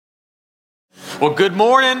Well, good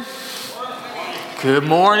morning. Good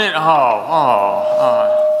morning.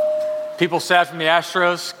 People sad from the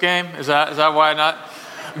Astros game? Is that why not?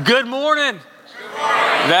 Good morning.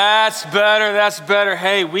 That's better.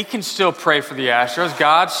 Hey, we can still pray for the Astros.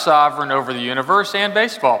 God's sovereign over the universe and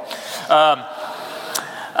baseball.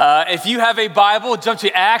 If you have a Bible, jump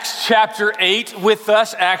to Acts chapter 8 with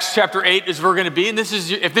us. Acts chapter 8 is where we're going to be. And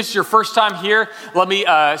if this is your first time here, let me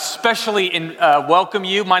especially welcome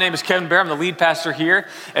you. My name is Kevin Bear. I'm the lead pastor here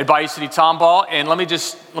at Bayou City Tomball. And let me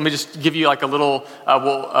just give you like a little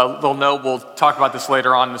note. We'll talk about this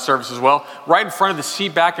later on in the service as well. Right in front of the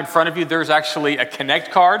seat back in front of you, there's actually a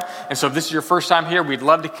Connect card. And so if this is your first time here, we'd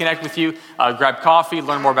love to connect with you, grab coffee,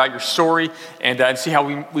 learn more about your story, and see how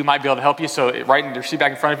we might be able to help you. So right in your seat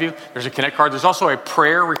back in front of you, there's a Connect card. There's also a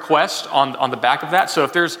prayer request on the back of that. So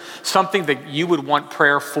if there's something that you would want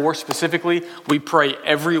prayer for specifically, we pray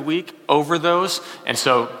every week over those. And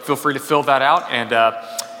so feel free to fill that out,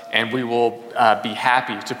 and we will be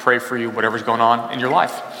happy to pray for you, whatever's going on in your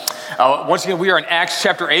life. Once again, we are in Acts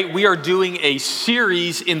chapter 8. We are doing a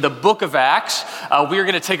series in the book of Acts. We are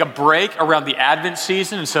going to take a break around the Advent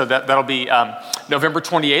season, and so that'll be November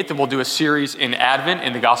 28th, and we'll do a series in Advent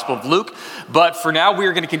in the Gospel of Luke. But for now, we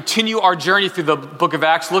are going to continue our journey through the book of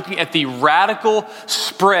Acts, looking at the radical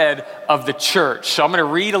spread of the church. So I'm going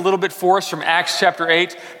to read a little bit for us from Acts chapter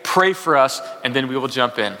 8, pray for us, and then we will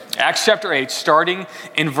jump in. Acts chapter 8, starting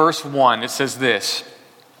in verse 1, it says this: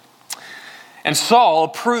 "And Saul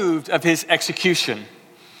approved of his execution.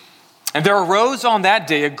 And there arose on that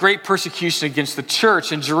day a great persecution against the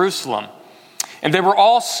church in Jerusalem. And they were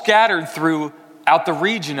all scattered throughout the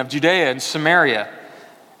region of Judea and Samaria,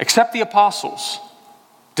 except the apostles.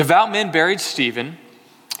 Devout men buried Stephen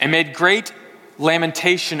and made great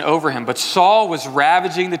lamentation over him. But Saul was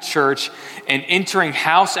ravaging the church and entering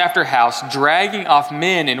house after house, dragging off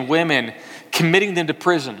men and women, committing them to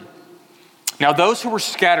prison. Now those who were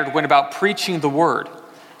scattered went about preaching the word.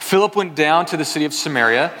 Philip went down to the city of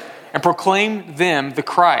Samaria and proclaimed them the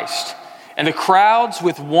Christ. And the crowds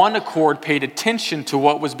with one accord paid attention to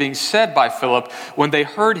what was being said by Philip when they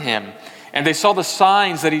heard him. And they saw the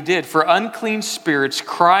signs that he did. For unclean spirits,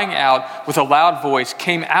 crying out with a loud voice,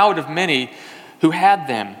 came out of many who had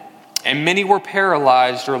them. And many were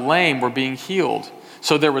paralyzed or lame were being healed.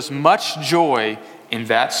 So there was much joy in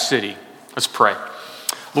that city." Let's pray.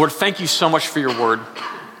 Lord, thank you so much for your word.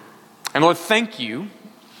 And Lord, thank you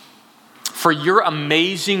for your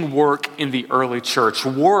amazing work in the early church,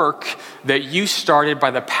 work that you started by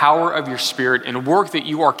the power of your Spirit and work that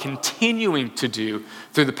you are continuing to do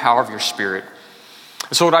through the power of your Spirit.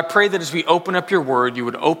 So Lord, I pray that as we open up your word, you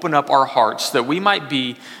would open up our hearts, that we might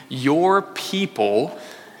be your people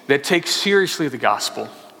that take seriously the gospel.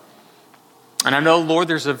 And I know, Lord,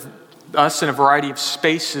 there's us in a variety of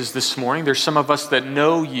spaces this morning. There's some of us that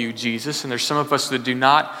know you, Jesus, and there's some of us that do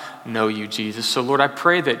not know you, Jesus. So Lord, I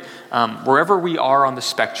pray that wherever we are on the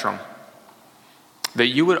spectrum, that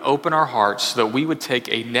you would open our hearts so that we would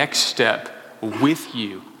take a next step with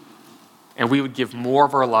you and we would give more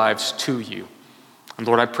of our lives to you. And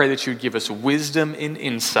Lord, I pray that you would give us wisdom and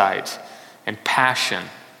insight and passion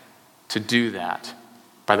to do that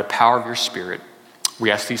by the power of your Spirit.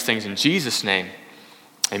 We ask these things in Jesus' name.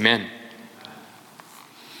 Amen.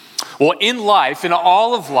 Well, in life, in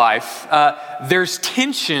all of life, there's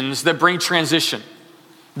tensions that bring transition.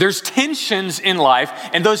 There's tensions in life,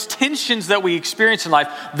 and those tensions that we experience in life,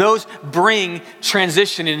 those bring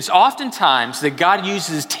transition. And it's oftentimes that God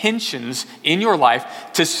uses tensions in your life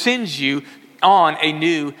to send you on a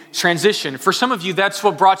new transition. For some of you, that's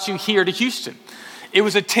what brought you here to Houston. It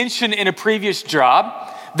was a tension in a previous job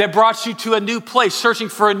that brought you to a new place, searching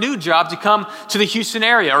for a new job to come to the Houston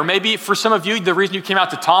area. Or maybe for some of you, the reason you came out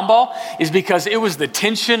to Tomball is because it was the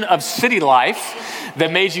tension of city life that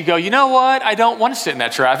made you go, you know what? I don't want to sit in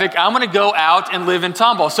that traffic. I'm going to go out and live in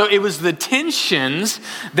Tomball. So it was the tensions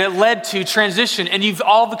that led to transition. And you've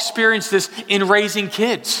all experienced this in raising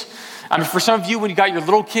kids. I mean, for some of you, when you got your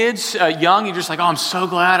little kids young, you're just like, oh, I'm so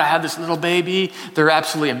glad I have this little baby. They're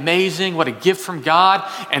absolutely amazing. What a gift from God.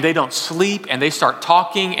 And they don't sleep and they start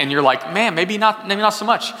talking and you're like, man, maybe not so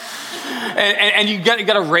much. And you got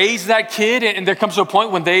to raise that kid. And there comes to a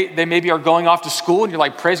point when they maybe are going off to school and you're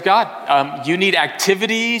like, praise God. You need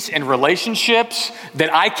activities and relationships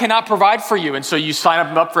that I cannot provide for you. And so you sign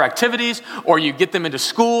them up for activities or you get them into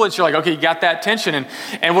school. And so you're like, okay, you got that tension.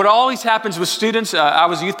 And what always happens with students, I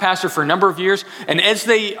was a youth pastor for a number of years. And as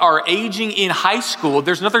they are aging in high school,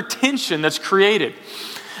 there's another tension that's created.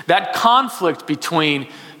 That conflict between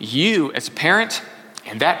you as a parent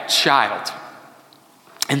and that child.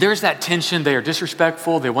 And there's that tension. They are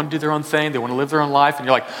disrespectful. They want to do their own thing. They want to live their own life. And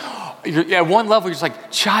you're like, at one level, you're just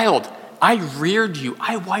like, child, I reared you.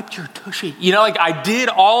 I wiped your tushy. Like I did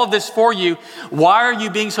all of this for you. Why are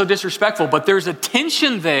you being so disrespectful? But there's a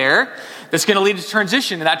tension there that's going to lead to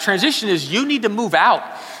transition. And that transition is you need to move out.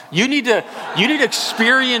 You need to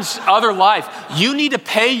experience other life. You need to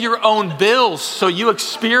pay your own bills so you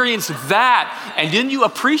experience that. And then you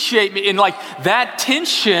appreciate me. And like that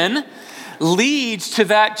tension leads to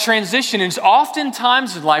that transition. And it's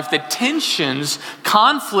oftentimes in life that tensions,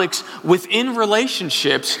 conflicts within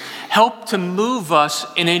relationships help to move us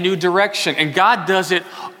in a new direction. And God does it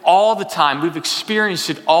all the time. We've experienced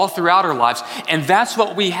it all throughout our lives. And that's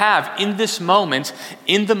what we have in this moment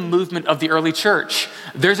in the movement of the early church.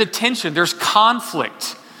 There's a tension, there's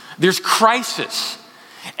conflict, there's crisis.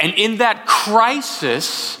 And in that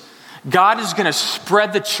crisis, God is going to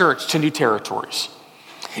spread the church to new territories.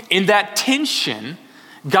 In that tension,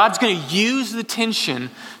 God's going to use the tension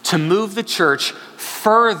to move the church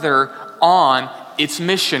further on its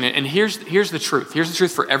mission. And here's the truth. Here's the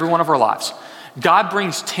truth for every one of our lives. God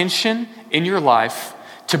brings tension in your life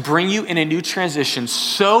to bring you in a new transition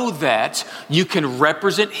so that you can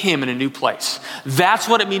represent Him in a new place. That's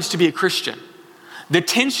what it means to be a Christian. The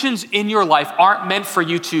tensions in your life aren't meant for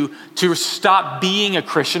you to stop being a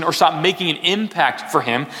Christian or stop making an impact for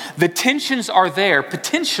Him. The tensions are there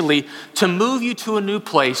potentially to move you to a new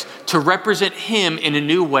place, to represent Him in a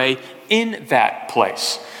new way in that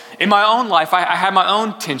place. In my own life, I had my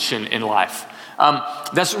own tension in life.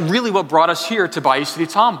 That's really what brought us here to Bayou City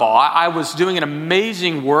Tomball. I was doing an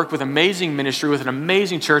amazing work with amazing ministry with an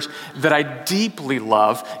amazing church that I deeply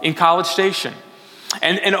love in College Station.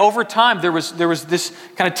 And over time, there was this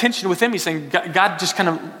kind of tension within me saying, God just kind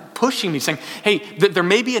of pushing me, saying, hey, there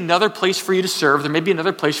may be another place for you to serve. There may be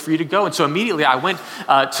another place for you to go. And so immediately I went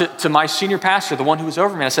to my senior pastor, the one who was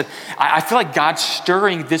over me. And I said, I feel like God's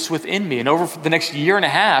stirring this within me. And over the next year and a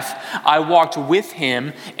half, I walked with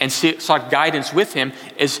him and sought guidance with him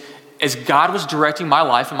as God was directing my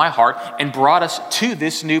life and my heart and brought us to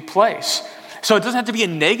this new place. So it doesn't have to be a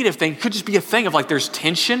negative thing. It could just be a thing of like there's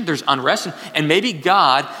tension, there's unrest, and maybe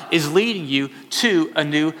God is leading you to a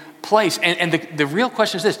new place. And the real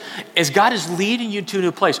question is this: as God is leading you to a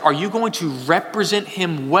new place, are you going to represent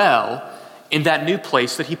Him well in that new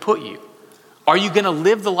place that He put you? Are you going to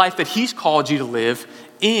live the life that He's called you to live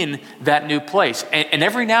in that new place? And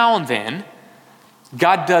every now and then,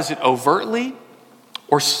 God does it overtly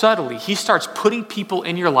or subtly. He starts putting people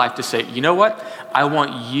in your life to say, you know what? I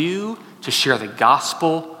want you to share the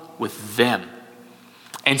gospel with them.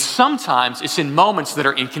 And sometimes it's in moments that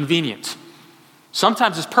are inconvenient.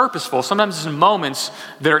 Sometimes it's purposeful. Sometimes it's in moments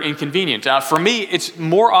that are inconvenient. For me, it's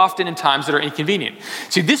more often in times that are inconvenient.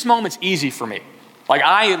 See, this moment's easy for me. Like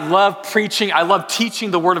I love preaching. I love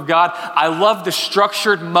teaching the Word of God. I love the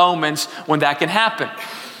structured moments when that can happen.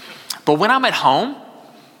 But when I'm at home,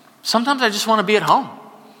 sometimes I just want to be at home.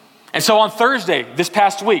 And so on Thursday this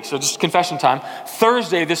past week, so just confession time,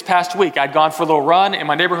 Thursday this past week, I'd gone for a little run in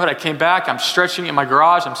my neighborhood. I came back, I'm stretching in my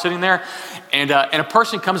garage, I'm sitting there, and a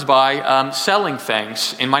person comes by selling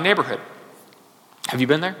things in my neighborhood. Have you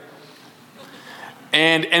been there?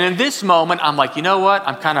 And in this moment, I'm like, you know what?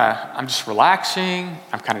 I'm just relaxing.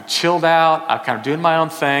 I'm kind of chilled out. I'm kind of doing my own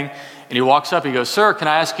thing. And he walks up, he goes, sir, can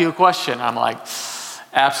I ask you a question? I'm like,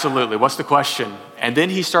 absolutely. What's the question? And then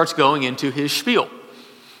he starts going into his spiel,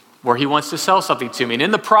 where he wants to sell something to me. And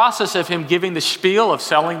in the process of him giving the spiel of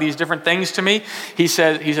selling these different things to me, he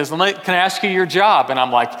says, can I ask you your job? And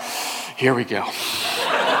I'm like, here we go.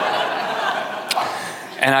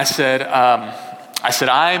 And I said,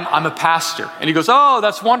 I'm a pastor. And he goes, oh,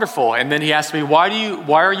 that's wonderful. And then he asked me, why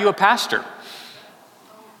are you a pastor?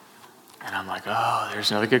 And I'm like, oh,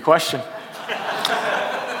 there's another good question.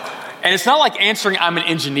 And it's not like answering, I'm an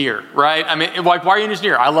engineer, right? I mean, like, why are you an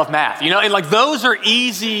engineer? I love math, and like those are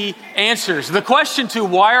easy answers. The question to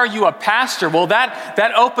why are you a pastor? Well,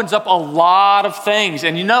 that opens up a lot of things.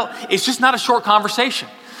 And it's just not a short conversation.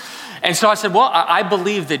 And so I said, well, I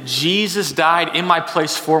believe that Jesus died in my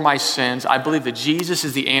place for my sins. I believe that Jesus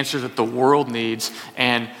is the answer that the world needs.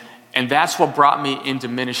 And that's what brought me into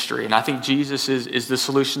ministry. And I think Jesus is the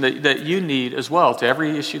solution that you need as well to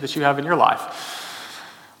every issue that you have in your life.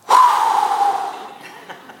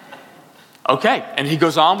 Okay, and he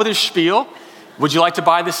goes on with his spiel. Would you like to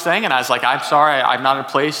buy this thing? And I was like, I'm sorry, I'm not in a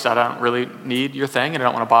place. I don't really need your thing, and I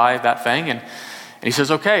don't want to buy that thing. And he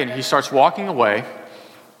says, okay, and he starts walking away.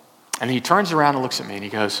 And he turns around and looks at me, and he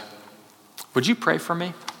goes, would you pray for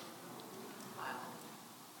me?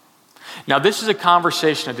 Now, this is a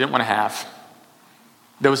conversation I didn't want to have.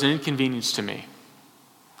 That was an inconvenience to me.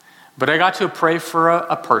 But I got to pray for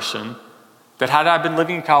a person that had I been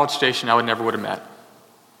living in College Station, I never would have met.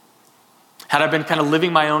 Had I been kind of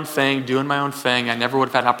living my own thing, doing my own thing, I never would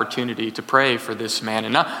have had an opportunity to pray for this man.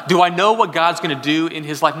 And now, do I know what God's going to do in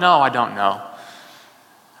his life? No, I don't know.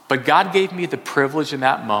 But God gave me the privilege in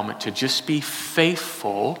that moment to just be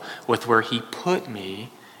faithful with where he put me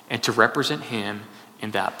and to represent him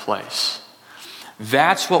in that place.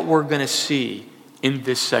 That's what we're going to see in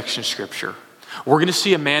this section of scripture. We're going to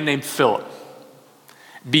see a man named Philip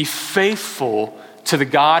be faithful to the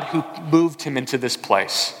God who moved him into this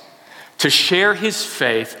place, to share his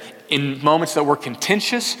faith in moments that were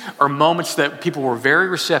contentious or moments that people were very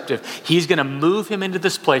receptive. He's going to move him into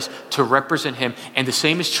this place to represent him. And the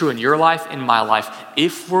same is true in your life, in my life,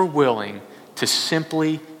 if we're willing to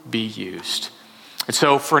simply be used. And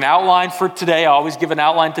so for an outline for today, I always give an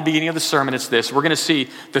outline at the beginning of the sermon. It's this. We're going to see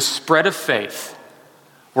the spread of faith.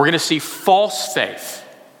 We're going to see false faith.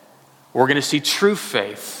 We're going to see true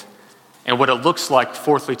faith and what it looks like,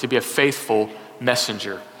 fourthly, to be a faithful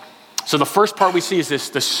messenger. So the first part we see is this,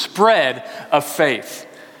 the spread of faith.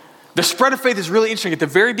 The spread of faith is really interesting. At the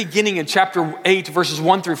very beginning in chapter 8, verses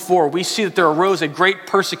 1 through 4, we see that there arose a great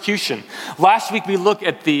persecution. Last week we looked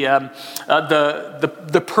at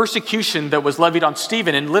the persecution that was levied on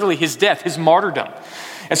Stephen and literally his death, his martyrdom.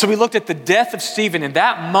 And so we looked at the death of Stephen. In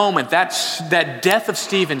that moment, that death of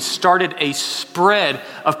Stephen started a spread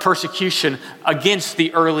of persecution against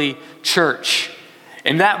the early church.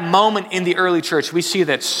 In that moment in the early church, we see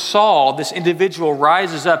that Saul, this individual,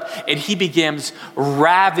 rises up and he begins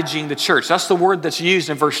ravaging the church. That's the word that's used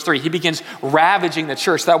in verse 3. He begins ravaging the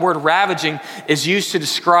church. That word ravaging is used to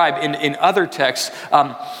describe in other texts,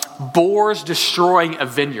 boars destroying a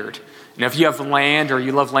vineyard. Now, if you have land or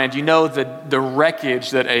you love land, you know the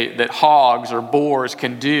wreckage that hogs or boars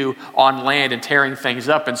can do on land and tearing things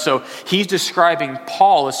up. And so he's describing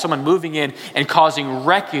Paul as someone moving in and causing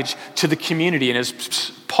wreckage to the community. And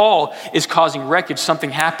as Paul is causing wreckage,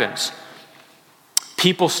 something happens.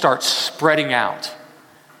 People start spreading out.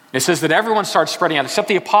 It says that everyone starts spreading out except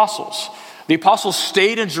the apostles. The apostles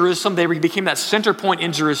stayed in Jerusalem. They became that center point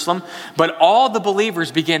in Jerusalem. But all the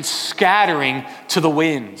believers began scattering to the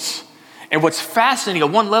winds. And what's fascinating, at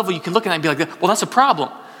one level, you can look at that and be like, well, that's a problem.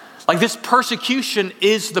 Like, this persecution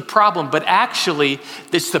is the problem, but actually,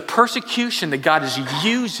 it's the persecution that God is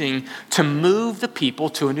using to move the people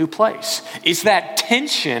to a new place. It's that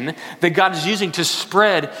tension that God is using to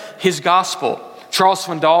spread his gospel. Charles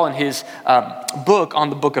Swindoll, in his book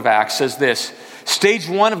on the book of Acts, says this: stage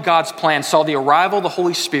one of God's plan saw the arrival of the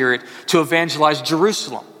Holy Spirit to evangelize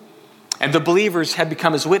Jerusalem, and the believers had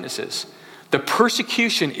become his witnesses. The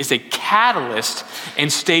persecution is a catalyst in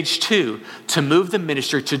stage two to move the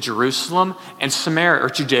ministry to Jerusalem and Samaria, or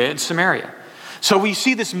Judea and Samaria. So we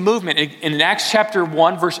see this movement in Acts chapter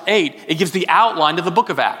 1, verse 8. It gives the outline of the book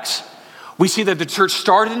of Acts. We see that the church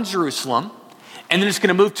started in Jerusalem, and then it's going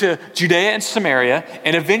to move to Judea and Samaria,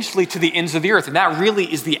 and eventually to the ends of the earth. And that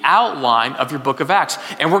really is the outline of your book of Acts.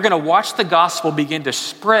 And we're going to watch the gospel begin to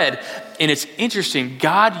spread. And it's interesting,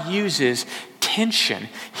 God uses tension.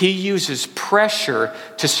 He uses pressure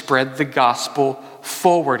to spread the gospel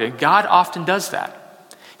forward. And God often does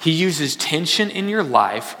that. He uses tension in your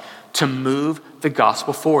life to move the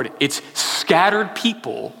gospel forward. It's scattered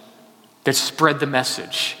people that spread the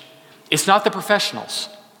message. It's not the professionals.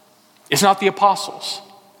 It's not the apostles.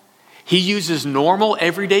 He uses normal,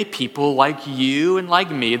 everyday people like you and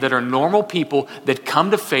like me that are normal people that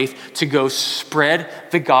come to faith to go spread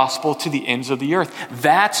the gospel to the ends of the earth.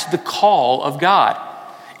 That's the call of God.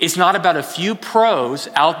 It's not about a few pros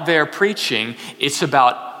out there preaching. It's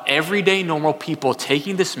about everyday normal people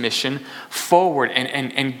taking this mission forward.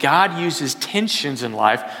 And God uses tensions in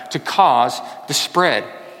life to cause the spread.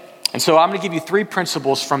 And so I'm going to give you 3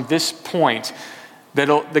 principles from this point that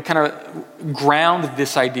kind of ground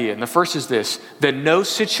this idea. And the first is this: that no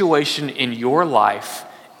situation in your life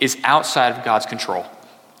is outside of God's control.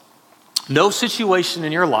 No situation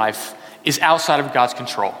in your life is outside of God's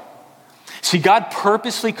control. See, God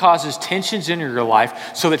purposely causes tensions in your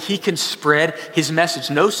life so that he can spread his message.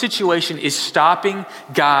 No situation is stopping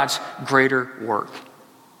God's greater work.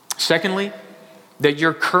 Secondly, that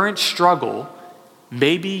your current struggle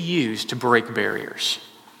may be used to break barriers.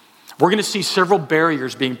 We're going to see several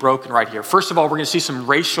barriers being broken right here. First of all, we're going to see some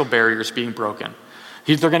racial barriers being broken.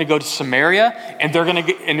 They're going to go to Samaria, and we're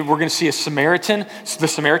going to see the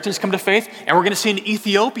Samaritans come to faith, and we're going to see an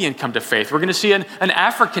Ethiopian come to faith. We're going to see an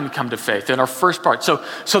African come to faith in our first part.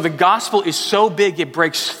 So the gospel is so big, it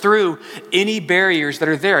breaks through any barriers that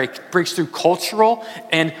are there. It breaks through cultural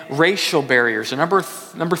and racial barriers. And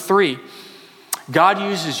number 3, God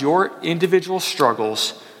uses your individual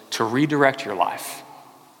struggles to redirect your life.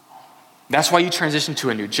 That's why you transition to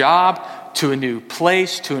a new job, to a new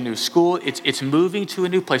place, to a new school. It's moving to a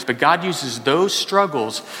new place, but God uses those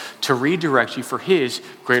struggles to redirect you for his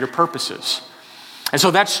greater purposes. And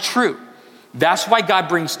so that's true. That's why God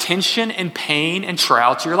brings tension and pain and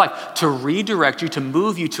trial to your life, to redirect you, to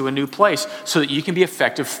move you to a new place so that you can be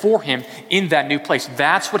effective for him in that new place.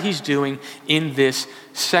 That's what he's doing in this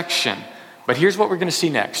section. But here's what we're going to see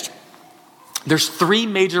next. There's three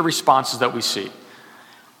major responses that we see.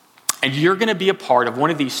 And you're going to be a part of one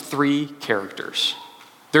of these three characters.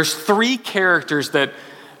 There's three characters that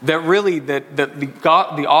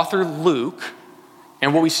the author Luke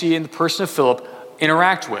and what we see in the person of Philip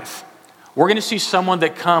interact with. We're going to see someone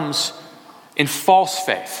that comes in false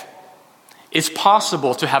faith. It's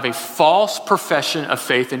possible to have a false profession of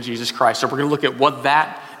faith in Jesus Christ. So we're going to look at what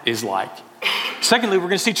that is like. Secondly, we're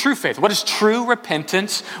going to see true faith. What does true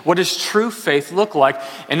repentance, what does true faith look like?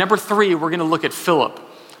 And number three, we're going to look at Philip.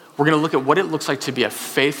 We're going to look at what it looks like to be a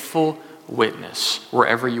faithful witness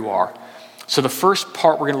wherever you are. So the first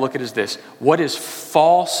part we're going to look at is this. What does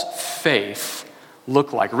false faith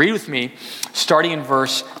look like? Read with me, starting in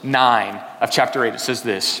verse 9 of chapter 8. It says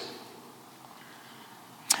this.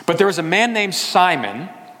 But there was a man named Simon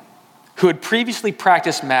who had previously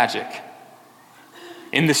practiced magic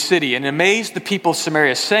in the city and amazed the people of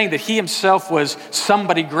Samaria, saying that he himself was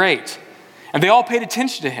somebody great. And they all paid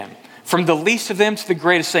attention to him, from the least of them to the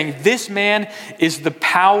greatest, saying, this man is the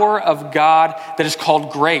power of God that is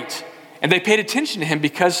called great. And they paid attention to him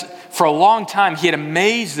because for a long time he had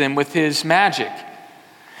amazed them with his magic.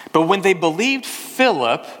 But when they believed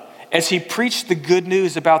Philip, as he preached the good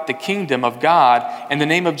news about the kingdom of God and the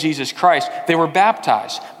name of Jesus Christ, they were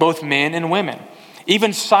baptized, both men and women.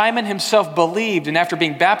 Even Simon himself believed, and after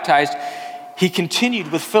being baptized, he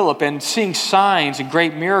continued with Philip, and seeing signs and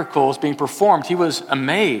great miracles being performed, he was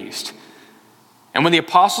amazed. And when the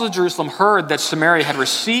apostles of Jerusalem heard that Samaria had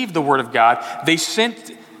received the word of God, they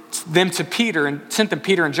sent them Peter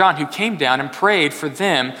and John, who came down and prayed for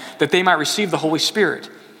them that they might receive the Holy Spirit.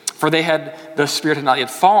 For the Spirit had not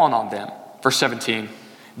yet fallen on them. Verse 17.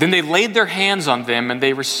 Then they laid their hands on them and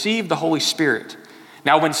they received the Holy Spirit.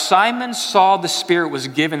 Now when Simon saw the Spirit was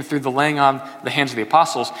given through the laying on the hands of the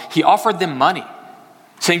apostles, he offered them money,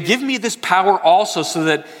 saying, give me this power also so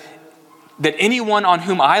that anyone on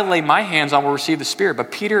whom I lay my hands on will receive the Spirit.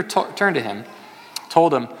 But Peter turned to him,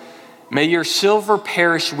 told him, may your silver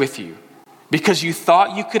perish with you, because you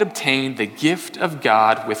thought you could obtain the gift of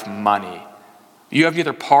God with money. You have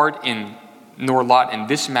neither part in nor lot in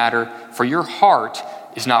this matter, for your heart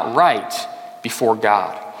is not right before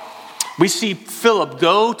God. We see Philip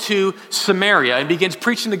go to Samaria and begins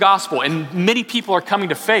preaching the gospel, and many people are coming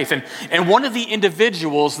to faith. And one of the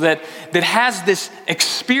individuals that has this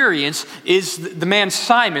experience is the man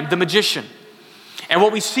Simon, the magician. And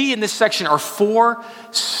what we see in this section are 4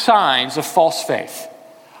 signs of false faith.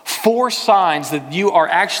 4 signs that you are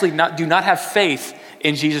actually do not have faith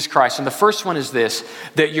in Jesus Christ. And the first one is this,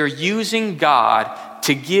 that you're using God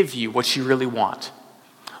to give you what you really want.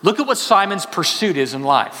 Look at what Simon's pursuit is in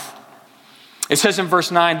life. It says in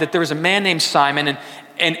verse 9 that there was a man named Simon,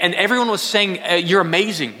 and everyone was saying, you're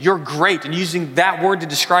amazing, you're great, and using that word to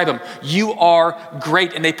describe him. You are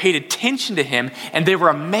great. And they paid attention to him, and they were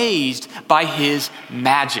amazed by his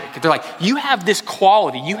magic. They're like, you have this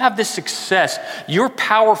quality, you have this success, you're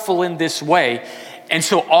powerful in this way. And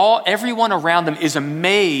so everyone around them is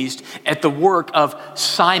amazed at the work of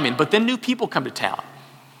Simon. But then new people come to town.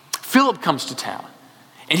 Philip comes to town.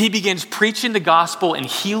 And he begins preaching the gospel and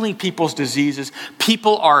healing people's diseases.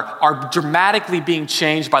 People are dramatically being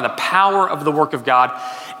changed by the power of the work of God.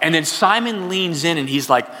 And then Simon leans in and he's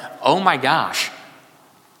like, oh my gosh,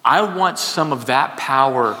 I want some of that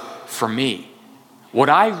power for me. What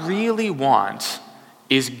I really want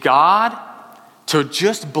is God to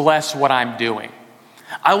just bless what I'm doing.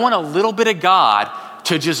 I want a little bit of God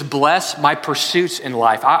to just bless my pursuits in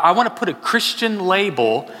life. I want to put a Christian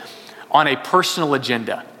label on a personal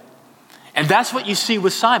agenda. And that's what you see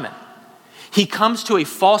with Simon. He comes to a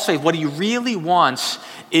false faith. What he really wants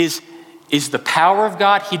is the power of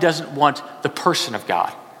God. He doesn't want the person of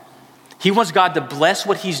God. He wants God to bless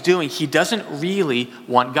what he's doing. He doesn't really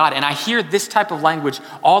want God. And I hear this type of language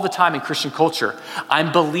all the time in Christian culture.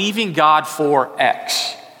 I'm believing God for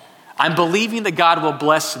X. I'm believing that God will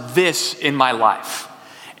bless this in my life.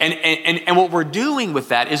 And what we're doing with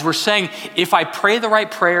that is we're saying, if I pray the right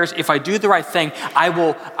prayers, if I do the right thing, I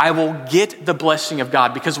will get the blessing of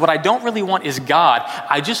God. Because what I don't really want is God.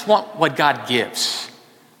 I just want what God gives.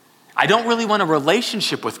 I don't really want a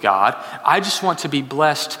relationship with God. I just want to be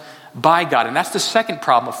blessed by God. And that's the second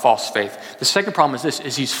problem of false faith. The second problem is this,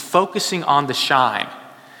 is he's focusing on the shine.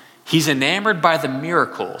 He's enamored by the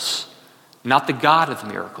miracles, not the God of the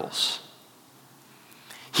miracles.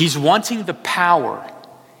 He's wanting the power.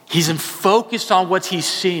 He's focused on what he's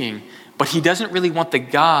seeing, but he doesn't really want the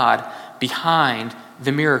God behind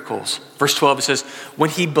the miracles. Verse 12, it says, when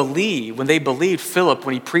they believed Philip,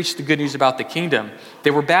 when he preached the good news about the kingdom,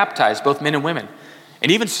 they were baptized, both men and women.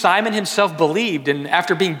 And even Simon himself believed, and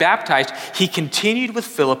after being baptized, he continued with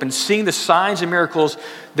Philip and seeing the signs and miracles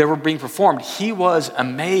that were being performed. He was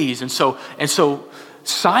amazed. And so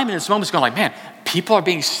Simon in this moment is going like, man, people are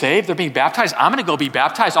being saved, they're being baptized. I'm going to go be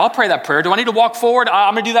baptized. I'll pray that prayer. Do I need to walk forward?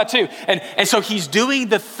 I'm going to do that too. And so he's doing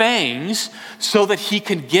the things so that he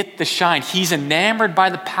can get the shine. He's enamored by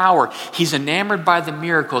the power. He's enamored by the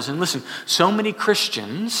miracles. And listen, so many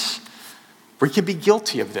Christians, we can be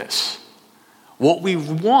guilty of this. What we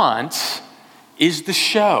want is the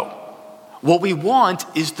show. What we want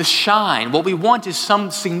is the shine. What we want is some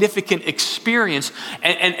significant experience.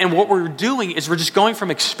 And what we're doing is we're just going from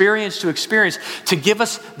experience to give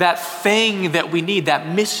us that thing that we need, that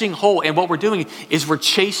missing hole. And what we're doing is we're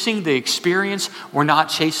chasing the experience. We're not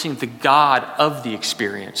chasing the God of the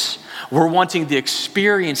experience. We're wanting the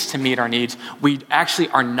experience to meet our needs. We actually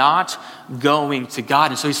are not going to God.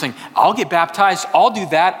 And so he's saying, I'll get baptized. I'll do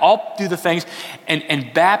that. I'll do the things.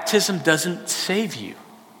 And baptism doesn't save you.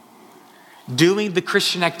 Doing the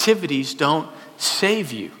Christian activities don't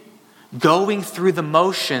save you. Going through the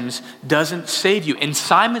motions doesn't save you. And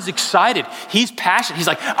Simon's excited. He's passionate. He's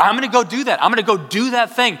like, I'm going to go do that. I'm going to go do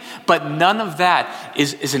that thing. But none of that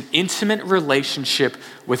is an intimate relationship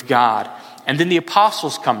with God. And then the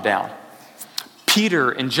apostles come down, Peter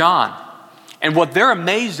and John. And what they're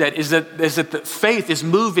amazed at is that the faith is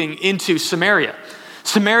moving into Samaria.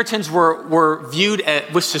 Samaritans were viewed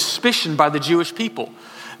with suspicion by the Jewish people.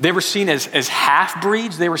 They were seen as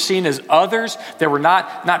half-breeds. They were seen as others. They were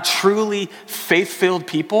not truly faith-filled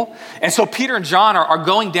people. And so Peter and John are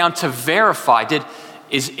going down to verify,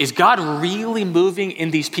 is God really moving in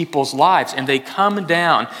these people's lives? And they come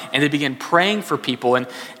down and they begin praying for people. And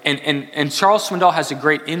Charles Swindoll has a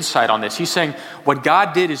great insight on this. He's saying what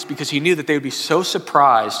God did is because he knew that they would be so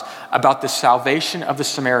surprised about the salvation of the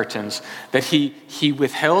Samaritans that he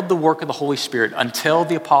withheld the work of the Holy Spirit until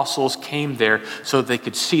the apostles came there so that they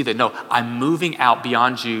could see that, no, I'm moving out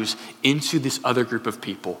beyond Jews into this other group of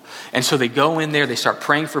people. And so they go in there, they start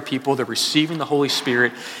praying for people, they're receiving the Holy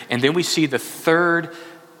Spirit. And then we see the third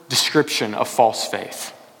description of false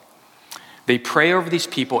faith. They pray over these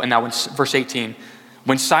people, and now in verse 18,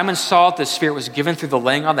 when Simon saw that the Spirit was given through the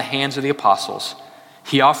laying on the hands of the apostles,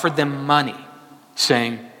 he offered them money,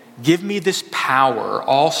 saying, give me this power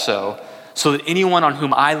also, so that anyone on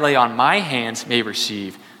whom I lay on my hands may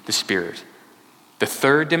receive the Spirit. The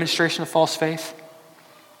third demonstration of false faith,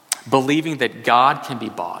 believing that God can be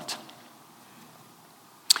bought.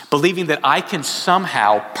 Believing that I can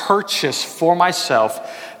somehow purchase for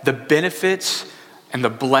myself the benefits and the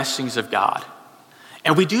blessings of God.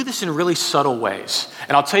 And we do this in really subtle ways.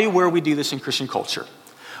 And I'll tell you where we do this in Christian culture.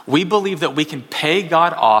 We believe that we can pay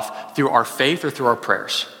God off through our faith or through our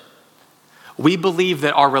prayers. We believe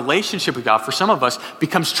that our relationship with God, for some of us,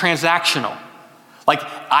 becomes transactional. Like,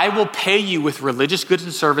 I will pay you with religious goods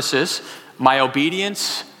and services, my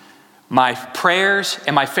obedience, my prayers,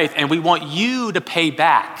 and my faith, and we want you to pay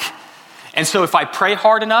back. And so if I pray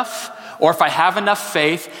hard enough, or if I have enough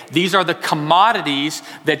faith, these are the commodities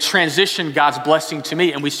that transition God's blessing to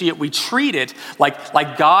me. And we treat it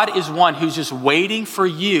like God is one who's just waiting for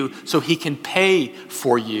you so he can pay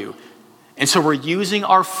for you. And so we're using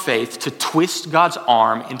our faith to twist God's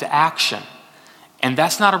arm into action. And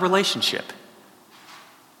that's not a relationship.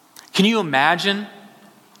 Can you imagine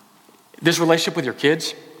this relationship with your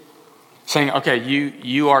kids? Saying, okay,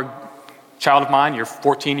 you are child of mine, you're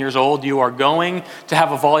 14 years old, you are going to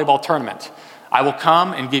have a volleyball tournament. I will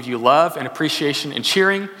come and give you love and appreciation and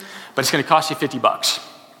cheering, but it's going to cost you $50.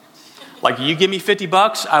 Like, you give me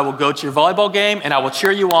 $50, I will go to your volleyball game and I will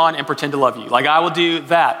cheer you on and pretend to love you. Like, I will do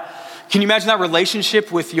that. Can you imagine that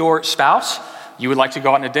relationship with your spouse? You would like to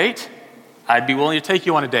go out on a date? I'd be willing to take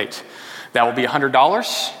you on a date. That will be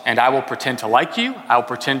 $100, and I will pretend to like you. I will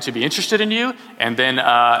pretend to be interested in you, and then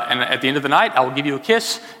and at the end of the night, I will give you a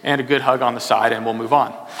kiss and a good hug on the side, and we'll move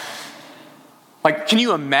on. Like, can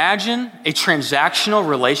you imagine a transactional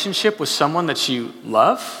relationship with someone that you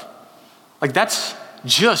love? Like, that's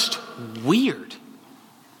just weird.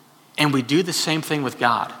 And we do the same thing with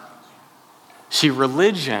God. See,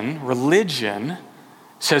 religion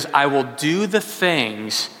says, I will do the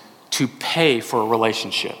things to pay for a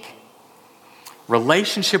relationship.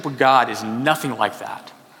 Relationship with God is nothing like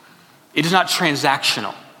that. It is not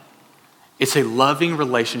transactional. It's a loving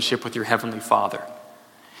relationship with your Heavenly Father.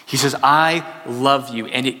 He says, I love you,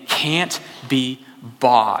 and it can't be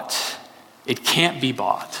bought. It can't be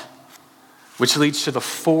bought. Which leads to the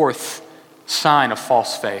fourth sign of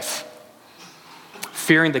false faith.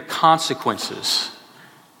 Fearing the consequences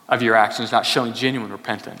of your actions, not showing genuine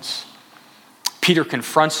repentance. Peter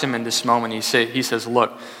confronts him in this moment. He says,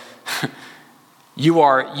 look, you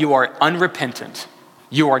are unrepentant.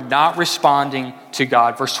 You are not responding to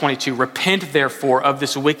God. Verse 22, repent therefore of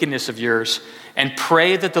this wickedness of yours and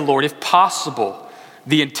pray that the Lord, if possible,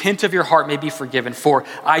 the intent of your heart may be forgiven. For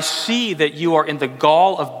I see that you are in the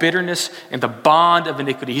gall of bitterness and the bond of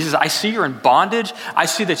iniquity. He says, I see you're in bondage. I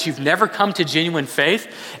see that you've never come to genuine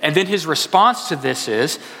faith. And then his response to this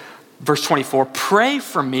is, verse 24, pray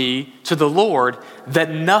for me to the Lord that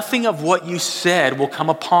nothing of what you said will come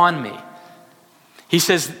upon me. He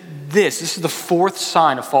says this is the fourth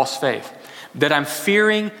sign of false faith, that I'm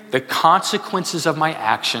fearing the consequences of my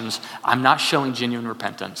actions. I'm not showing genuine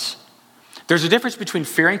repentance. There's a difference between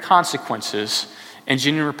fearing consequences and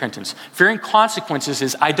genuine repentance. Fearing consequences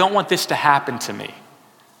is, I don't want this to happen to me.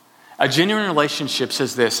 A genuine relationship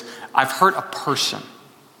says this, I've hurt a person.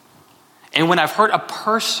 And when I've hurt a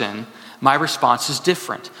person, my response is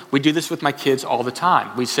different. We do this with my kids all the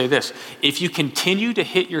time. We say this, if you continue to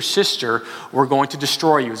hit your sister, we're going to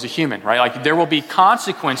destroy you as a human, right? Like there will be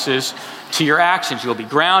consequences to your actions. You'll be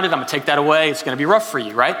grounded. I'm going to take that away. It's going to be rough for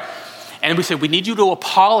you, right? And we say, we need you to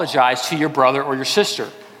apologize to your brother or your sister.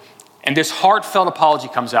 And this heartfelt apology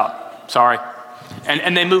comes out. Sorry.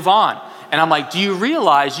 And they move on. And I'm like, do you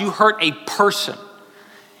realize you hurt a person?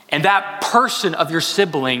 And that person of your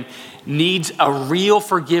sibling needs a real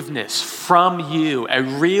forgiveness from you, a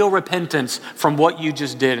real repentance from what you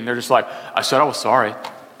just did. And they're just like, I said I was sorry.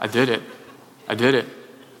 I did it.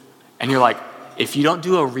 And you're like, if you don't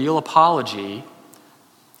do a real apology,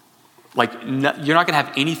 like you're not going to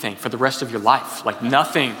have anything for the rest of your life. Like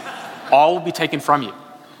nothing, all will be taken from you.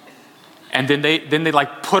 And then they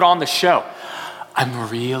like put on the show. I'm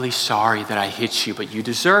really sorry that I hit you, but you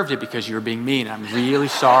deserved it because you were being mean. I'm really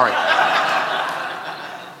sorry.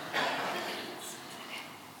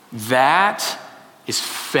 That is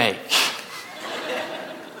fake.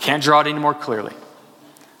 Can't draw it any more clearly.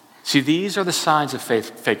 See, these are the signs of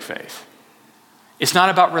fake faith. It's not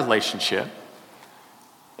about relationship.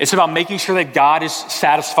 It's about making sure that God is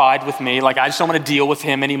satisfied with me. Like, I just don't want to deal with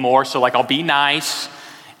him anymore. So like, I'll be nice.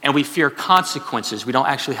 And we fear consequences. We don't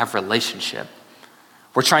actually have relationship.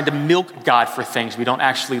 We're trying to milk God for things. We don't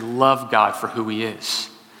actually love God for who he is.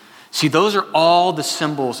 See, those are all the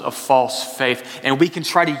symbols of false faith. And we can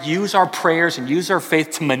try to use our prayers and use our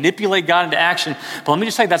faith to manipulate God into action. But let me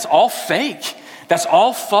just say, that's all fake. That's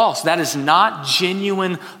all false. That is not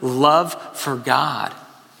genuine love for God.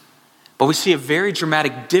 But we see a very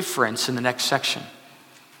dramatic difference in the next section.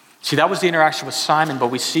 See, that was the interaction with Simon, but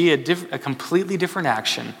we see a completely different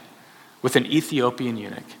action with an Ethiopian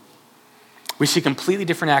eunuch. We see completely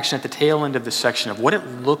different action at the tail end of this section of what it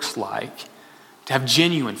looks like to have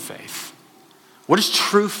genuine faith. What does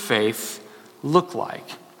true faith look like?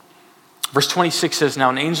 Verse 26 says,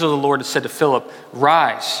 now an angel of the Lord said to Philip,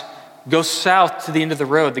 rise, go south to the end of the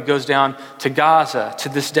road that goes down to Gaza, to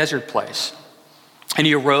this desert place. And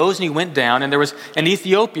he arose and he went down, and there was an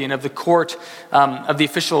Ethiopian of the court of the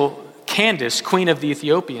official Candace, queen of the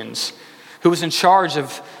Ethiopians, who was in charge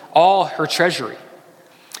of all her treasury.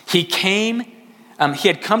 He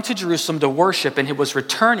had come to Jerusalem to worship, and he was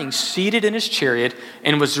returning seated in his chariot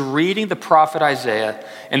and was reading the prophet Isaiah.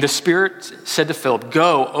 And the Spirit said to Philip,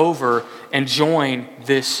 go over and join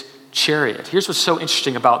this chariot. Here's what's so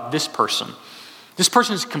interesting about this person. This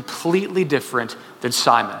person is completely different than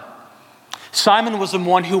Simon. Simon was the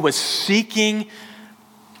one who was seeking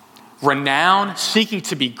renown, seeking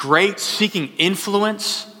to be great, seeking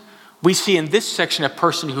influence. We see in this section a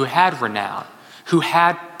person who had renown, who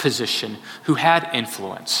had position, who had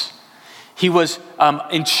influence. He was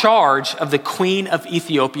in charge of the queen of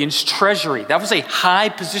Ethiopia's treasury. That was a high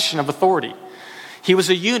position of authority. He was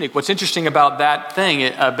a eunuch. What's interesting about that thing,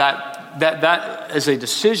 that is a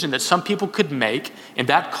decision that some people could make in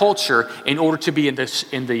that culture in order to be in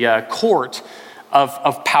the court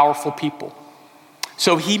of powerful people.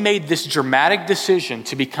 So he made this dramatic decision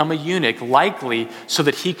to become a eunuch, likely so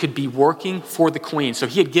that he could be working for the queen. So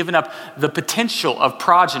he had given up the potential of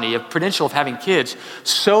progeny, of potential of having kids,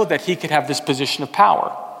 so that he could have this position of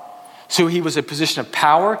power. So he was a position of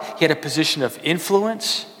power. He had a position of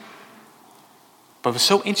influence. But what's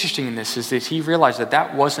so interesting in this is that he realized that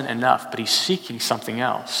that wasn't enough, but he's seeking something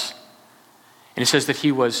else. And it says that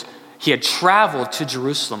he had traveled to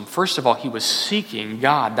Jerusalem. First of all, he was seeking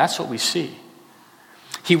God. That's what we see.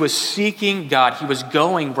 He was seeking God. He was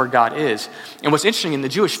going where God is. And what's interesting, in the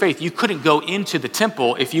Jewish faith, you couldn't go into the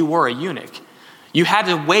temple if you were a eunuch. You had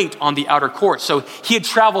to wait on the outer court. So he had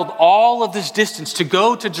traveled all of this distance to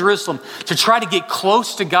go to Jerusalem to try to get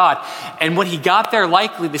close to God. And when he got there,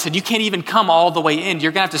 likely they said, you can't even come all the way in.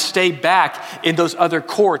 You're going to have to stay back in those other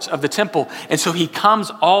courts of the temple. And so he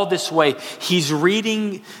comes all this way. He's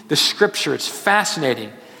reading the scripture. It's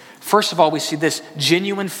fascinating. First of all, we see this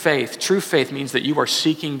genuine faith. True faith means that you are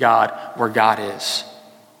seeking God where God is.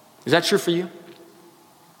 Is that true for you?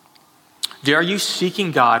 Are you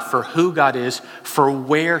seeking God for who God is, for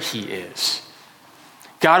where he is?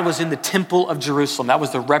 God was in the temple of Jerusalem. That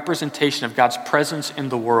was the representation of God's presence in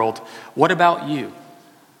the world. What about you?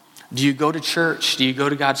 Do you go to church? Do you go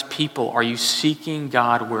to God's people? Are you seeking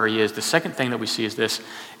God where he is? The second thing that we see is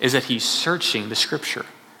that he's searching the scripture.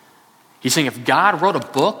 He's saying, if God wrote a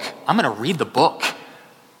book, I'm going to read the book.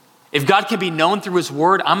 If God can be known through his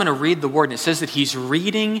word, I'm going to read the word. And it says that he's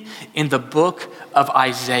reading in the book of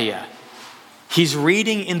Isaiah. He's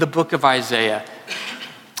reading in the book of Isaiah.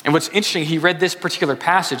 And what's interesting, he read this particular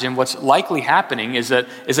passage, and what's likely happening is that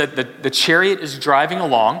the chariot is driving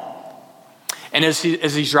along. And as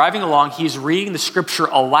he's driving along, he's reading the scripture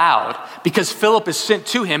aloud because Philip is sent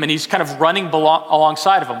to him, and he's kind of running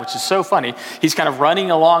alongside of him, which is so funny. He's kind of running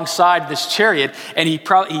alongside this chariot, and he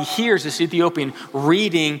hears this Ethiopian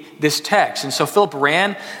reading this text. And so Philip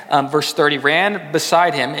ran, verse 30, ran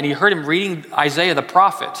beside him, and he heard him reading Isaiah the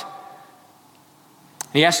prophet.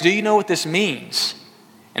 And he asked, do you know what this means?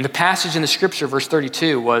 And the passage in the scripture, verse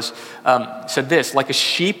 32, said this: like a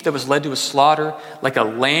sheep that was led to a slaughter, like a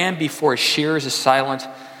lamb before a shearers is silent,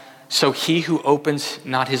 so he who opens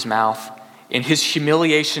not his mouth. In his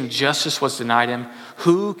humiliation, justice was denied him.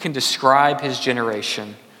 Who can describe his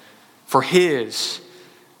generation?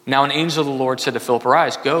 Now an angel of the Lord said to Philip,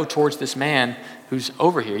 arise, go towards this man who's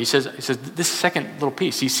over here. He says this second little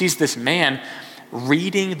piece. He sees this man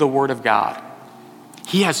reading the word of God.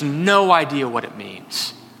 He has no idea what it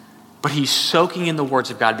means, but he's soaking in the words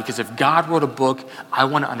of God, because if God wrote a book, I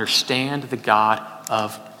want to understand the God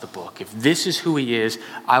of the book. If this is who he is,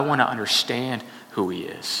 I want to understand who he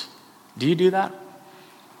is. Do you do that?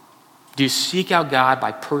 Do you seek out God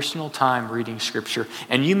by personal time reading scripture?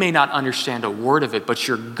 And you may not understand a word of it, but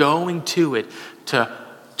you're going to it to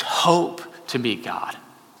hope to meet God.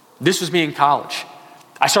 This was me in college.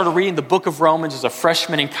 I started reading the book of Romans as a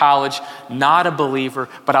freshman in college, not a believer,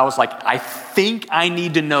 but I was like, I think I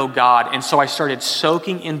need to know God. And so I started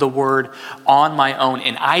soaking in the word on my own,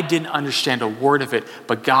 and I didn't understand a word of it,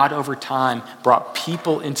 but God over time brought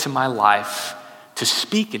people into my life to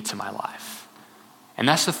speak into my life. And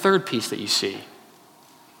that's the third piece that you see.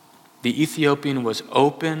 The Ethiopian was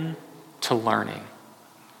open to learning.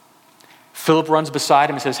 Philip runs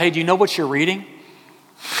beside him and says, hey, do you know what you're reading?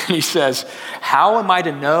 And he says, how am I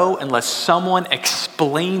to know unless someone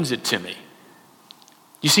explains it to me?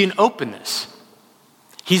 You see an openness.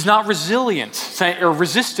 He's not resistant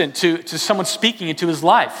to someone speaking into his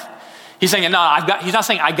life. He's saying, he's not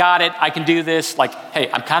saying, I got it, I can do this. Like,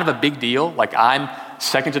 hey, I'm kind of a big deal. Like, I'm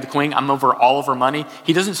second to the queen. I'm all over money.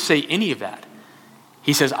 He doesn't say any of that.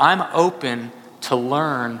 He says, I'm open to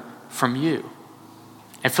learn from you.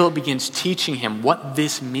 And Philip begins teaching him what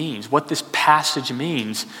this means, what this passage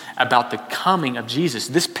means about the coming of Jesus.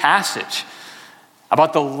 This passage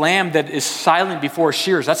about the lamb that is silent before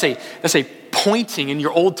shearers, that's a pointing in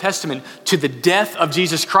your Old Testament to the death of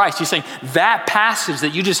Jesus Christ. He's saying that passage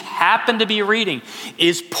that you just happen to be reading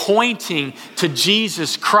is pointing to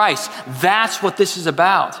Jesus Christ. That's what this is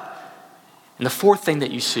about. And the fourth thing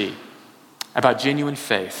that you see about genuine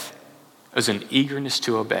faith is an eagerness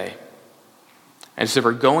to obey. As they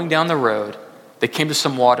were going down the road, they came to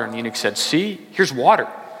some water, and the eunuch said, see, here's water.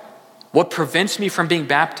 What prevents me from being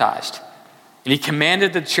baptized? And he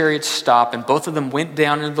commanded the chariot stop, and both of them went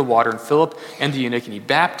down into the water, and Philip and the eunuch, and he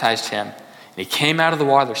baptized him. And he came out of the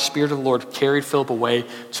water. The Spirit of the Lord carried Philip away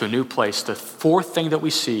to a new place. The fourth thing that we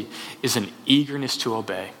see is an eagerness to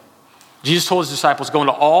obey. Jesus told his disciples, go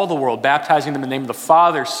into all the world, baptizing them in the name of the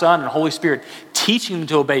Father, Son, and Holy Spirit, teaching them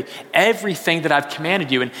to obey everything that I've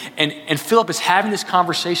commanded you. And Philip is having this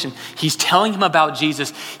conversation. He's telling him about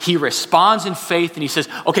Jesus. He responds in faith, and he says,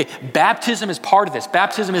 okay, baptism is part of this.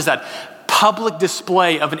 Baptism is that public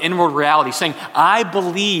display of an inward reality, saying, I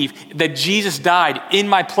believe that Jesus died in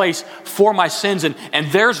my place for my sins, and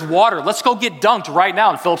there's water. Let's go get dunked right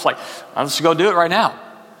now. And Philip's like, let's go do it right now.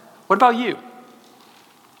 What about you?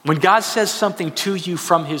 When God says something to you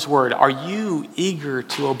from his word, are you eager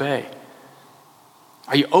to obey?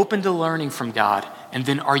 Are you open to learning from God? And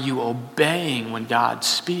then are you obeying when God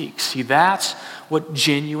speaks? See, that's what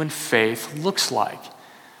genuine faith looks like.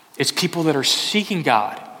 It's people that are seeking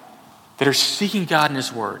God in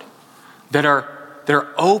his word, that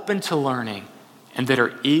are open to learning, and that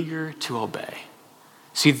are eager to obey.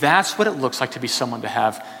 See, that's what it looks like to be someone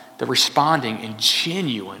that responding in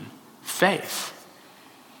genuine faith.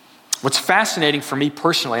 What's fascinating for me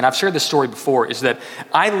personally, and I've shared this story before, is that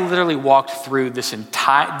I literally walked through this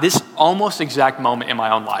almost exact moment in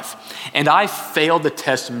my own life. And I failed the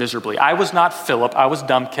test miserably. I was not Philip, I was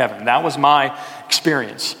dumb Kevin. That was my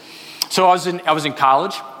experience. So I was in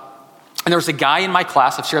college, and there was a guy in my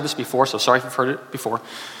class. I've shared this before, so sorry if you've heard it before.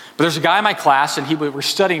 But there's a guy in my class, and we were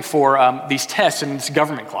studying for these tests in this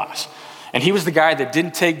government class. And he was the guy that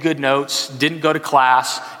didn't take good notes, didn't go to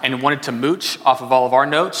class, and wanted to mooch off of all of our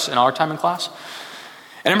notes and our time in class.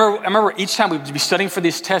 And I remember each time we'd be studying for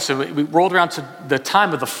these tests, and we rolled around to the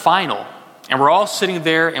time of the final, and we're all sitting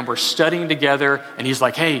there, and we're studying together, and he's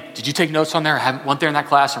like, hey, did you take notes on there? I went there in that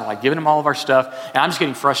class, and we're like giving him all of our stuff, and I'm just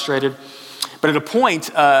getting frustrated. But at a point,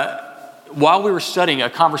 while we were studying, a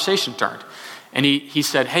conversation turned. And he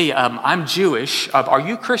said, hey, I'm Jewish. Are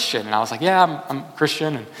you Christian? And I was like, yeah, I'm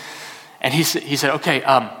Christian. And he said, okay,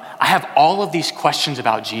 I have all of these questions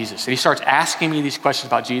about Jesus. And he starts asking me these questions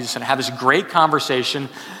about Jesus, and I have this great conversation,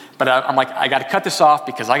 but I'm like, I got to cut this off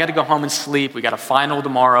because I got to go home and sleep. We got a final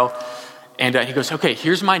tomorrow. And he goes, okay,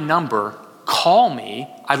 here's my number. Call me.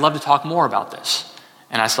 I'd love to talk more about this.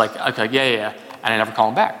 And I was like, okay, yeah. And I never call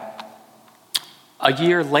him back. A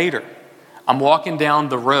year later, I'm walking down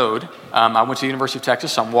the road. I went to the University of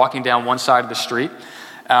Texas, so I'm walking down one side of the street,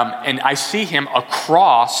 and I see him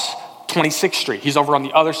across 26th Street. He's over on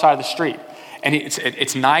the other side of the street. And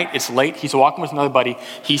it's night, it's late. He's walking with another buddy.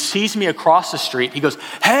 He sees me across the street. He goes,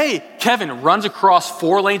 hey, Kevin, runs across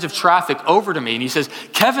 4 lanes of traffic over to me. And he says,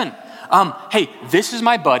 Kevin, hey, this is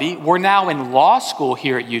my buddy. We're now in law school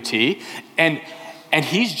here at UT. And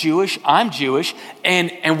he's Jewish, I'm Jewish.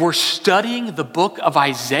 And we're studying the book of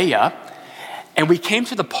Isaiah. And we came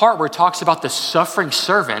to the part where it talks about the suffering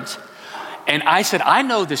servant. And I said, I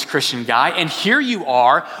know this Christian guy, and here you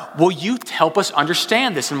are. Will you help us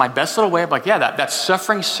understand this? In my best little way, I'm like, yeah, that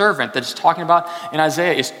suffering servant that's talking about in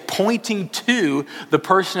Isaiah is pointing to the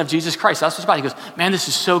person of Jesus Christ. That's what it's about. He goes, man, this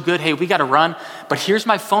is so good. Hey, we got to run, but here's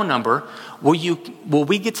my phone number. Will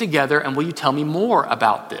we get together, and will you tell me more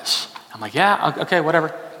about this? I'm like, yeah, okay,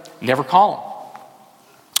 whatever. Never call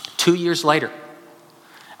him. 2 years later,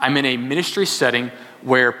 I'm in a ministry setting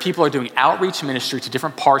where people are doing outreach ministry to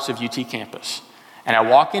different parts of UT campus. And I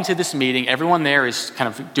walk into this meeting, everyone there is kind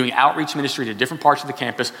of doing outreach ministry to different parts of the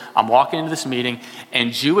campus. I'm walking into this meeting,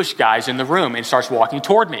 and Jewish guy's in the room and starts walking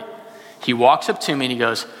toward me. He walks up to me and he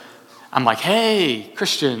goes, I'm like, hey,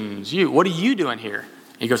 Christians, what are you doing here?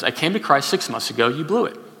 He goes, I came to Christ 6 months ago, you blew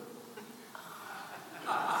it.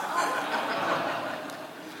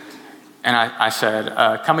 And I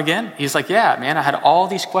said, come again? He's like, yeah, man, I had all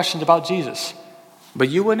these questions about Jesus, but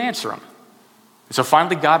you wouldn't answer them. And so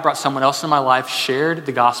finally, God brought someone else in my life, shared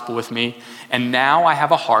the gospel with me, and now I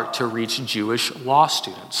have a heart to reach Jewish law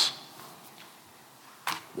students.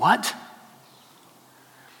 What?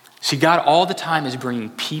 See, God all the time is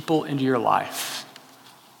bringing people into your life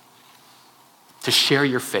to share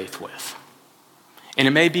your faith with. And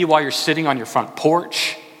it may be while you're sitting on your front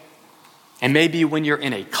porch. It may be when you're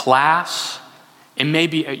in a class. It may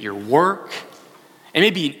be at your work. It may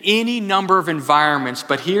be in any number of environments,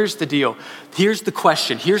 but here's the deal. Here's the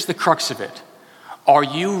question. Here's the crux of it. Are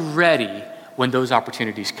you ready when those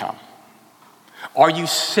opportunities come? Are you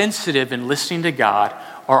sensitive in listening to God,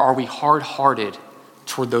 or are we hard-hearted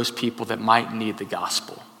toward those people that might need the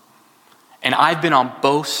gospel? And I've been on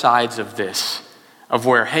both sides of this, of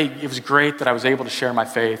where, hey, it was great that I was able to share my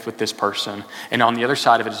faith with this person. And on the other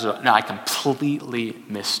side of it is, no, I completely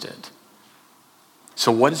missed it. So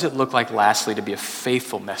what does it look like, lastly, to be a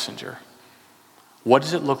faithful messenger? What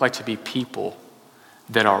does it look like to be people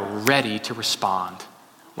that are ready to respond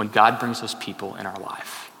when God brings those people in our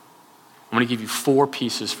life? I'm going to give you 4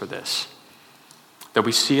 pieces for this that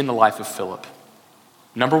we see in the life of Philip.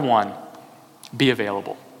 Number 1, be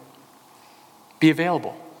available. Be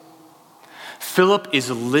available. Philip is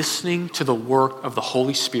listening to the work of the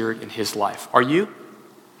Holy Spirit in his life. Are you?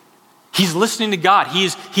 He's listening to God. He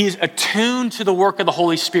is attuned to the work of the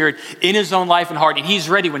Holy Spirit in his own life and heart. And he's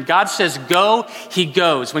ready. When God says go, he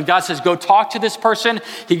goes. When God says go talk to this person,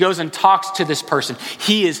 he goes and talks to this person.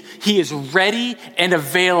 He is ready and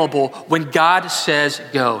available when God says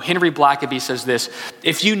go. Henry Blackaby says this: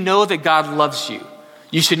 if you know that God loves you,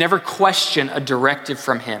 you should never question a directive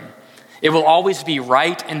from him. It will always be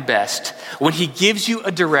right and best. When he gives you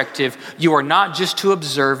a directive, you are not just to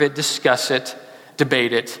observe it, discuss it,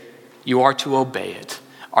 debate it. You are to obey it.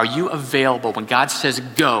 Are you available when God says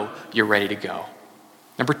go, you're ready to go?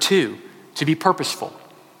 Number 2, to be purposeful.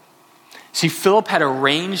 See, Philip had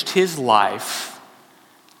arranged his life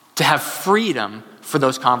to have freedom for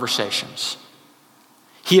those conversations.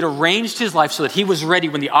 He had arranged his life so that he was ready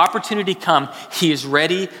when the opportunity comes, he is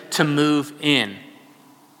ready to move in.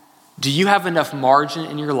 Do you have enough margin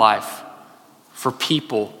in your life for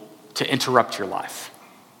people to interrupt your life?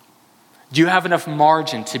 Do you have enough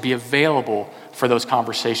margin to be available for those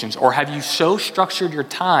conversations? Or have you so structured your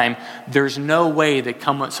time, there's no way that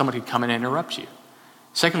someone could come and interrupt you?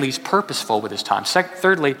 Secondly, he's purposeful with his time.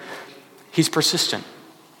 Thirdly, he's persistent.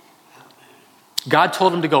 God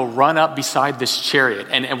told him to go run up beside this chariot.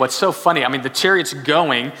 And what's so funny, the chariot's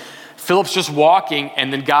going, Philip's just walking,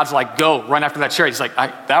 and then God's like, go, run after that chariot. He's like,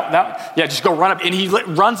 just go run up. And he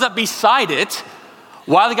runs up beside it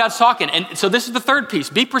while God's talking. And so this is the third piece,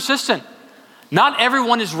 be persistent. Not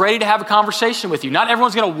everyone is ready to have a conversation with you. Not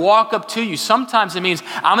everyone's going to walk up to you. Sometimes it means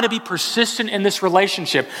I'm going to be persistent in this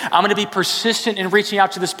relationship. I'm going to be persistent in reaching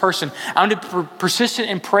out to this person. I'm going to be persistent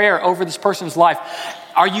in prayer over this person's life.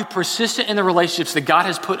 Are you persistent in the relationships that God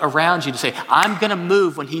has put around you to say, I'm going to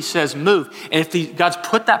move when he says move? And if God's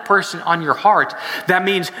put that person on your heart, that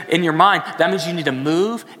means in your mind, that means you need to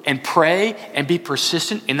move and pray and be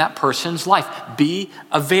persistent in that person's life. Be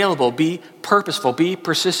available, be purposeful, be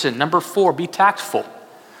persistent. Number 4, be tactful.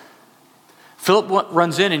 Philip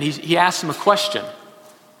runs in and he asks him a question.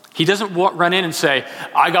 He doesn't run in and say,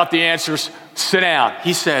 I got the answers, sit down.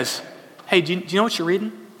 He says, hey, do you know what you're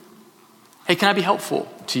reading? Hey, can I be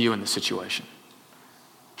helpful to you in this situation?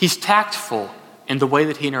 He's tactful in the way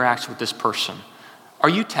that he interacts with this person. Are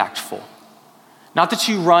you tactful? Not that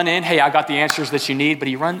you run in, hey, I got the answers that you need, but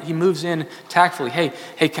he moves in tactfully.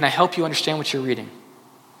 Hey, can I help you understand what you're reading?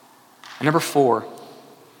 And number 4,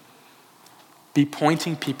 be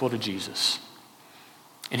pointing people to Jesus.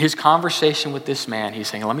 In his conversation with this man, he's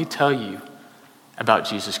saying, let me tell you about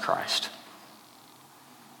Jesus Christ.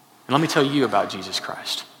 And let me tell you about Jesus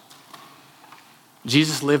Christ.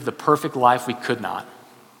 Jesus lived the perfect life we could not.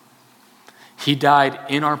 He died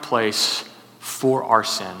in our place for our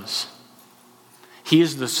sins. He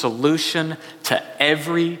is the solution to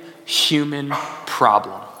every human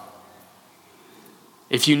problem.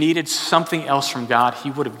 If you needed something else from God,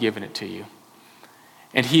 he would have given it to you.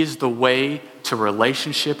 And he is the way to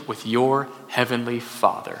relationship with your heavenly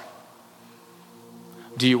Father.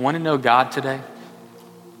 Do you want to know God today?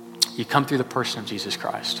 You come through the person of Jesus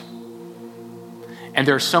Christ. And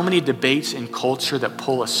there are so many debates in culture that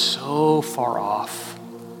pull us so far off.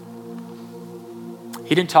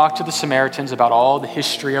 He didn't talk to the Samaritans about all the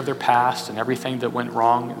history of their past and everything that went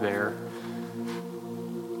wrong there.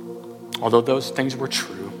 Although those things were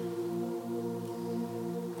true.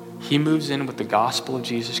 He moves in with the gospel of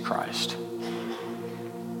Jesus Christ.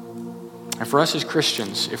 And for us as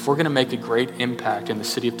Christians, if we're going to make a great impact in the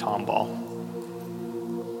city of Tomball,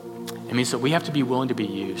 it means that we have to be willing to be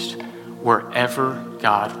used wherever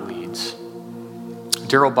God leads.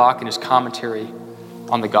 Darrell Bach, in his commentary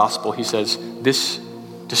on the gospel, he says, this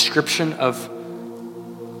description of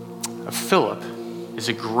Philip is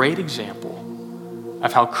a great example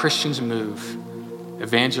of how Christians move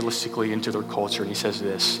evangelistically into their culture. And he says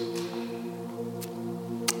this,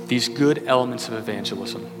 these good elements of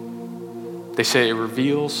evangelism, they say it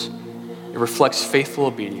reflects faithful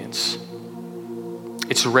obedience.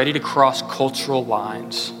 It's ready to cross cultural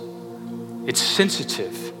lines. It's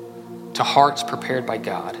sensitive to hearts prepared by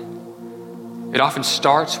God. It often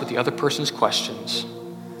starts with the other person's questions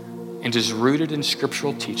and is rooted in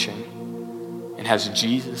scriptural teaching and has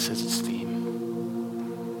Jesus as its theme.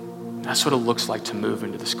 That's what it looks like to move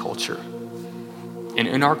into this culture. And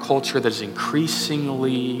in our culture that is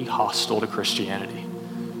increasingly hostile to Christianity,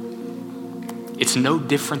 it's no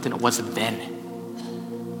different than it was then.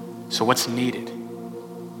 So what's needed?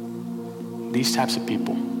 These types of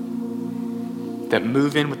people that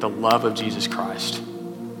move in with the love of Jesus Christ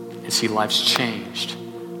and see lives changed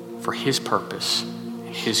for his purpose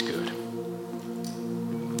and his good.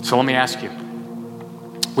 So let me ask you,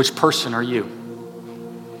 which person are you?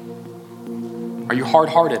 Are you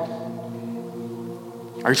hard-hearted?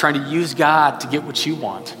 Are you trying to use God to get what you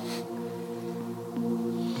want?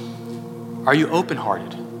 Are you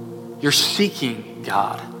open-hearted? You're seeking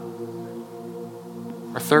God.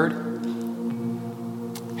 Or third,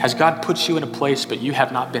 has God put you in a place but you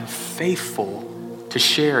have not been faithful to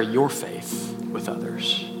share your faith with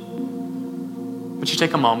others? Would you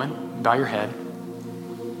take a moment, bow your head,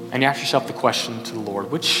 and ask yourself the question to the Lord,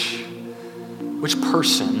 which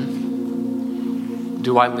person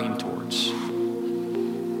do I lean towards?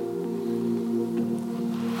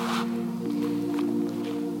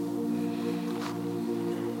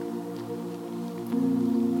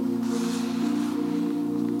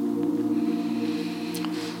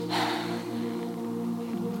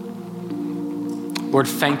 Lord,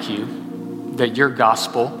 thank you that your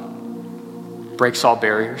gospel breaks all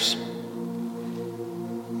barriers.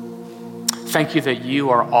 Thank you that you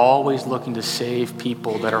are always looking to save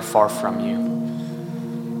people that are far from you.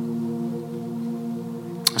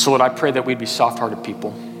 So Lord, I pray that we'd be soft-hearted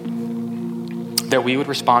people, that we would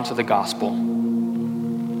respond to the gospel.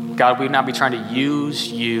 God, we'd not be trying to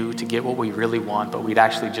use you to get what we really want, but we'd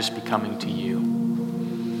actually just be coming to you.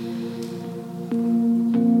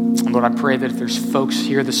 And Lord, I pray that if there's folks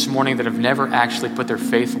here this morning that have never actually put their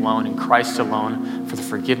faith alone in Christ alone for the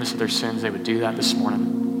forgiveness of their sins, they would do that this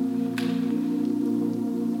morning.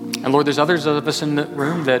 And Lord, there's others of us in the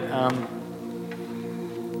room that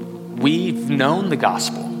we've known the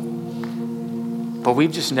gospel, but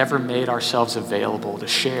we've just never made ourselves available to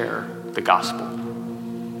share the gospel.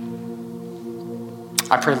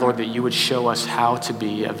 I pray, Lord, that you would show us how to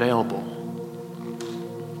be available,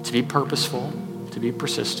 to be purposeful, to be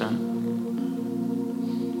persistent,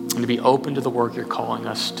 and to be open to the work you're calling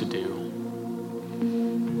us to do.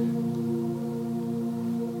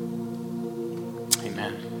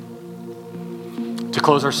 To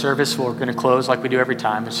close our service, we're going to close like we do every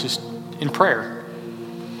time. It's just in prayer.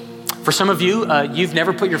 For some of you, you've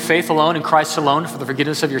never put your faith alone in Christ alone for the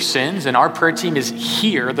forgiveness of your sins, and our prayer team is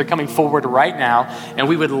here. They're coming forward right now, and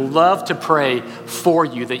we would love to pray for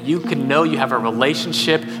you that you can know you have a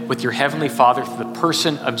relationship with your Heavenly Father through the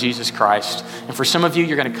person of Jesus Christ. And for some of you,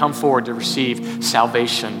 you're going to come forward to receive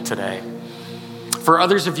salvation today. For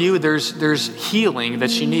others of you, there's healing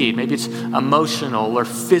that you need. Maybe it's emotional or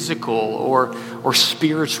physical or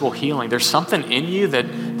spiritual healing. There's something in you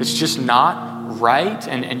that's just not right,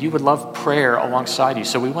 and you would love prayer alongside you.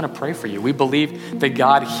 So we want to pray for you. We believe that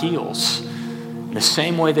God heals in the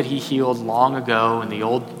same way that he healed long ago in the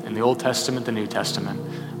Old Testament, the New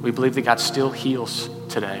Testament. We believe that God still heals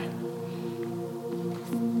today.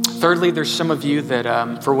 Thirdly, there's some of you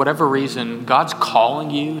that for whatever reason, God's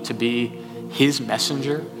calling you to be his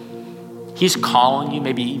messenger. He's calling you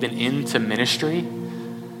maybe even into ministry,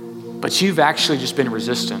 but you've actually just been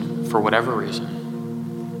resistant for whatever reason.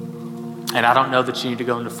 And I don't know that you need to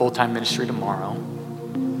go into full-time ministry tomorrow,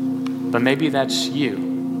 but maybe that's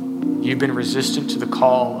you. You've been resistant to the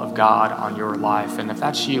call of God on your life. And if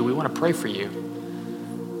that's you, we want to pray for you,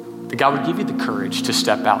 that God would give you the courage to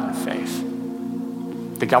step out in faith,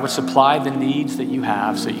 that God would supply the needs that you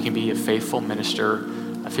have so you can be a faithful minister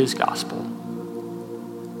of his gospel.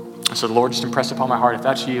 And so the Lord just impressed upon my heart, if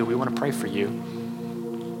that's you, we want to pray for you.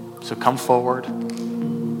 So come forward.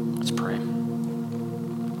 Let's pray.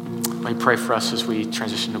 Let me pray for us as we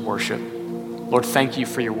transition to worship. Lord, thank you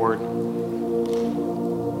for your word.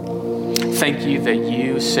 Thank you that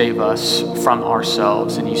you save us from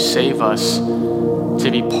ourselves and you save us to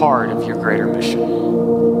be part of your greater mission.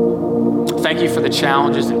 Thank you for the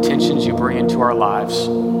challenges and tensions you bring into our lives.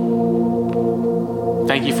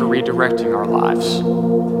 Thank you for redirecting our lives.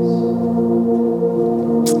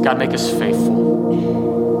 God, make us faithful.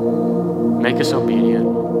 Make us obedient.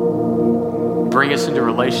 Bring us into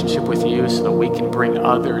relationship with you so that we can bring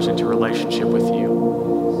others into relationship with you.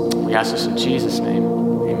 We ask this in Jesus' name.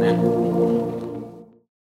 Amen.